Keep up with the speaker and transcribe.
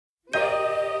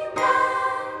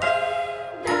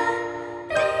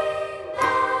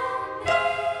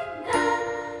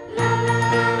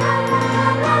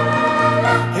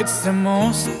It's the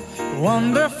most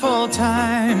wonderful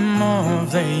time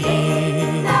of the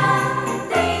year,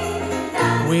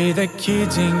 with the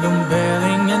kids jingle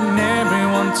belling and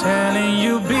everyone telling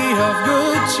you be of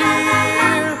good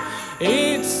cheer.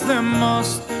 It's the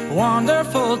most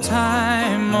wonderful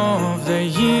time of the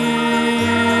year.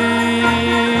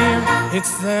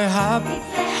 It's the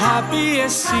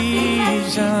happiest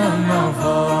season of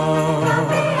all,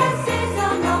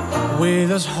 with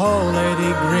those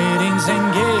holiday greetings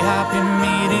and gay happy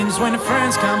meetings when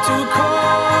friends come to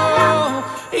call.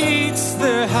 It's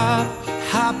the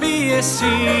happiest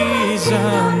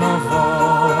season of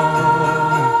all.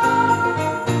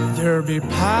 There'll be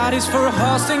parties for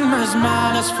hosting,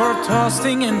 marshmallows for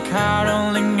toasting, and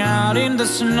caroling out in the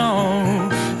snow.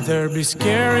 There'll be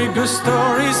scary ghost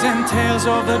stories and tales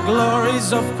of the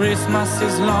glories of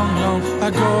Christmases long, long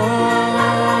ago.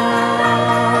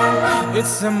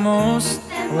 It's the most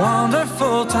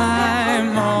wonderful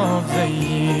time of the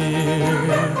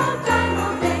year.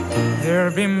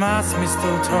 There'll be mass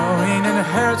mistltoeing and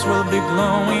hearts will be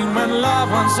glowing when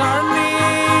loved ones are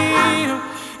near.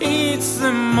 It's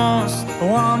the most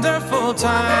wonderful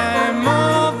time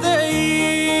of the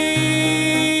year.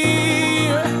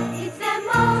 It's the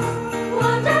most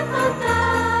wonderful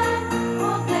time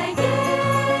of the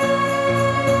year.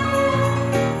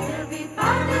 There'll be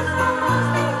parties for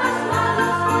hosting,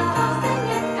 marshmallows for toasting,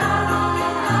 and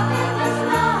caroling out in the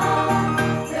snow.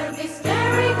 There'll be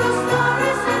scary ghost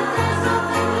stories and tales of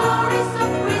the glories of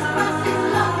Christmases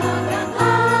long, long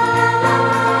ago.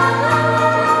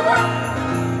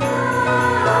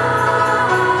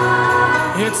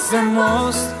 It's the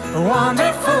most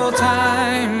wonderful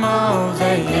time of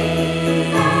the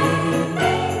year.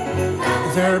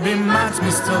 There'll be much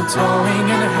mistletoeing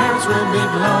and hearts will be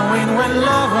glowing when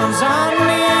loved ones are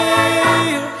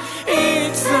near.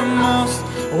 It's the most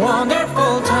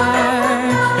wonderful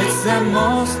time. It's the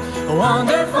most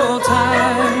wonderful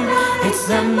time. It's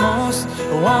the most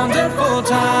wonderful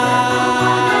time.